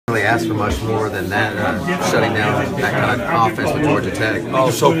Really ask for much more than that, shutting down that kind of offense with Georgia Tech. Oh,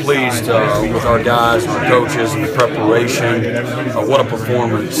 so pleased with our guys, our coaches, and the preparation. What a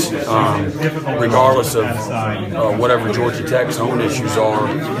performance! Regardless of whatever Georgia Tech's own issues are,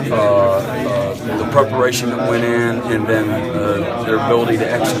 the preparation that went in, and then their ability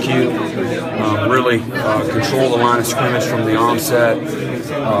to execute, really control the line of scrimmage from the onset.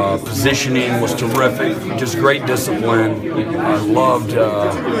 Positioning was terrific. Just great discipline. I loved.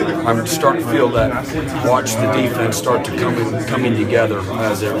 I'm starting to feel that. Watch the defense start to coming together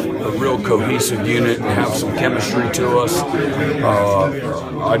as a real cohesive unit and have some chemistry to us.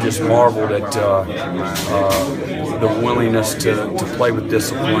 I just marveled at the willingness to play with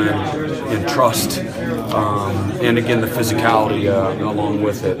discipline and trust, and again the physicality along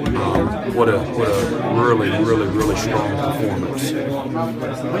with it. What a really strong performance.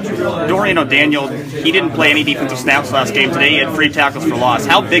 Dorian O'Daniel, he didn't play any defensive snaps last game. Today he had 3 tackles for loss.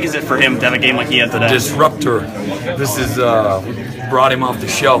 How big is it for him to have a game like he had today? Disruptor. This is brought him off the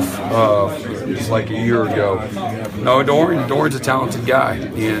shelf just like a year ago. No, Dorian's a talented guy,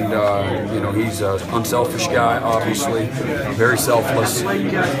 and you know, he's an unselfish guy, obviously, very selfless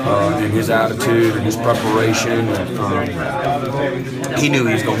in his attitude and his preparation. He knew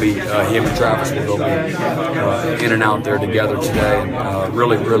he was going to be, him and Travis were going to be in and out there together today, and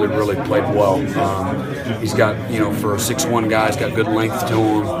really played well. He's got, you know, for a 6'1" guy, he's got good length to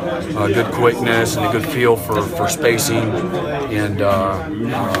him, good quickness, and a good feel for spacing, and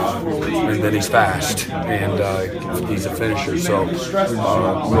then he's fast, and he's a finisher. So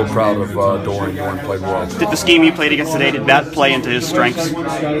real proud of Dorian. Dorian played well. Did the scheme you played against today, did that play into his strengths?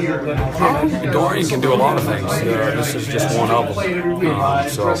 Dorian can do a lot of things. This is just one of them.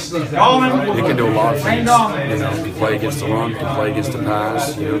 So he can do a lot of things. You know, he can play against the run, he can play against the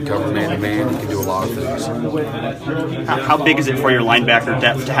pass, you know, cover man-to-man, he can do a lot of things. How big is it for your linebacker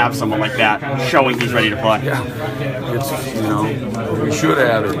depth to have someone like that showing he's ready to play? Yeah, it's, you know, we should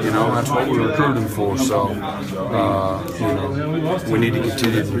have it, you know, that's what we recruited him for. So, you know, we need to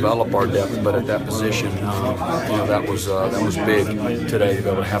continue to develop our depth, but at that position, you know, that was big today to be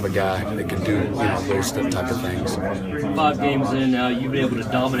able to have a guy that can do, you know, those type of things. 5 games in now, you've been able to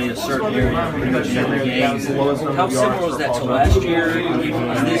dominate a certain area pretty much in every game. How similar was that to last year?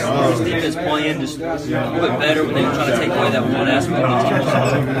 Is this defense playing just a little bit better when they were trying to take away that one aspect of the team?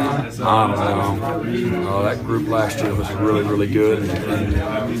 I don't know. That group last year was really good,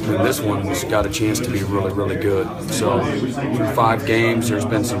 and this one has got a chance to be really good. So through 5 games, there's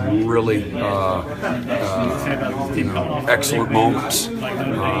been some really you know, excellent moments.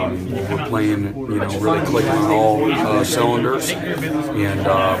 We're playing, you know, really clicking on all cylinders, and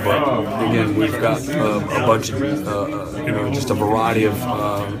but again, we've got a bunch of you know, just a variety of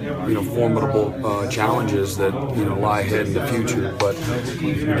you know, formidable challenges that, you know, lie ahead in the future. But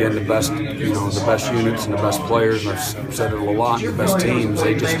again, the best, you know, the best units and the best players, and I've said it a lot, the best teams,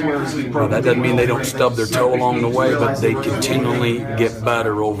 they just, that doesn't mean they don't stub their toe along the way, but they continually get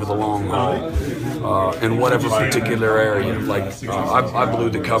better over the long haul. In whatever particular area, like I blew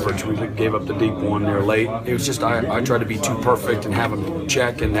the coverage. We gave up the deep one there late. It was just I tried to be too perfect and have them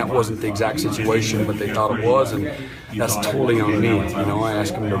check, and that wasn't the exact situation, but they thought it was, and that's totally on me. You know, I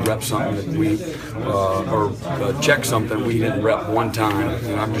asked them to rep something that we or check something we didn't rep one time,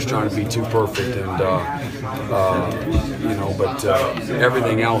 and I'm just trying to be too perfect, and you know, but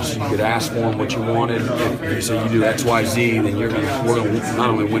everything else you could ask for them what you wanted. If you say you do X, Y, Z, then we're going to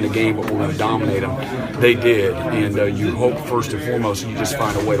not only win the game, but we're going to dominate them. They did, and you hope first and foremost you just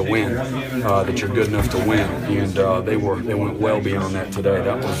find a way to win, that you're good enough to win, and they went well beyond that today.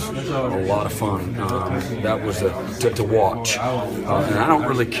 That was a lot of fun. That was to watch, and I don't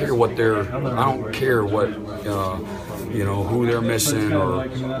really care what I don't care what you know, who they're missing or,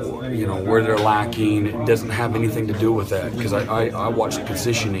 you know, where they're lacking. It doesn't have anything to do with that, because I watched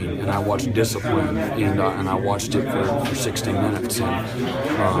positioning and I watched discipline, and I watched it for 60 minutes. And,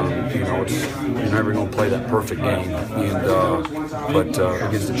 you know, you're never going to play that perfect game. And but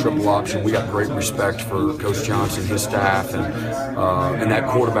against the triple option, we got great respect for Coach Johnson, his staff, and that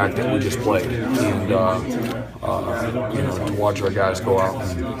quarterback that we just played. And you know, to watch our guys go out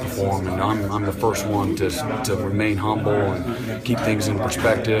and perform, and I'm the first one to remain humble and keep things in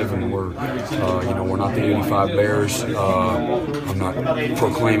perspective. And we're you know, we're not the 85 Bears. I'm not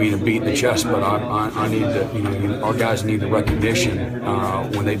proclaiming a beat in the chest, but I need to, you know, our guys need the recognition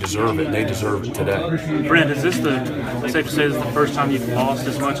when they deserve it. They deserve it today. Brent, is this safe to say this is the first time you've lost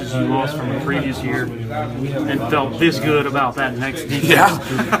as much as you lost from the previous year and felt this good about that next defense?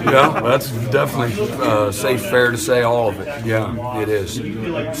 Yeah, that's definitely safe, fair to say all of it. Yeah, it is.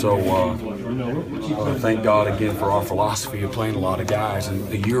 So thank God again for our philosophy of playing a lot of guys. And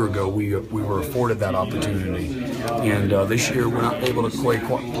a year ago, we were afforded that opportunity. And this year, we're not able to play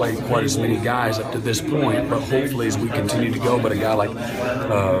quite as many guys up to this point. But hopefully, as we continue to go, but a guy like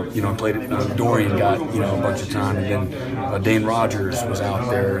Dorian got a bunch of time, and then Dane Rogers was out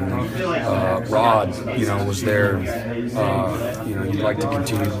there, and Rod was there. You'd like to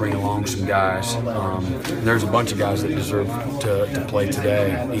continue to bring along some guys. There's a bunch of guys that deserve to play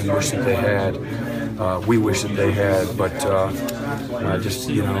today. We wish that they had. We wish that they had, but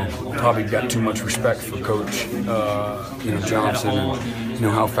probably got too much respect for Coach Johnson, and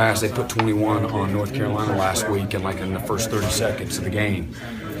how fast they put 21 on North Carolina last week, and in the first 30 seconds of the game.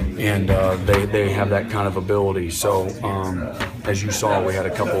 And they have that kind of ability. So as you saw, we had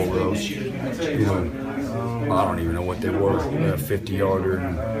a couple of those, I don't even know what they were, 50-yarder,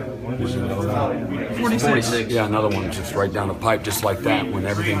 and was another one? 46. Yeah, another one just right down the pipe, just like that, when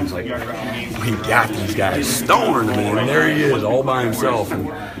everything's like, we got these guys stoning him, and there he is, all by himself. And,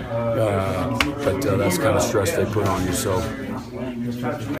 but that's kind of stress they put on you. So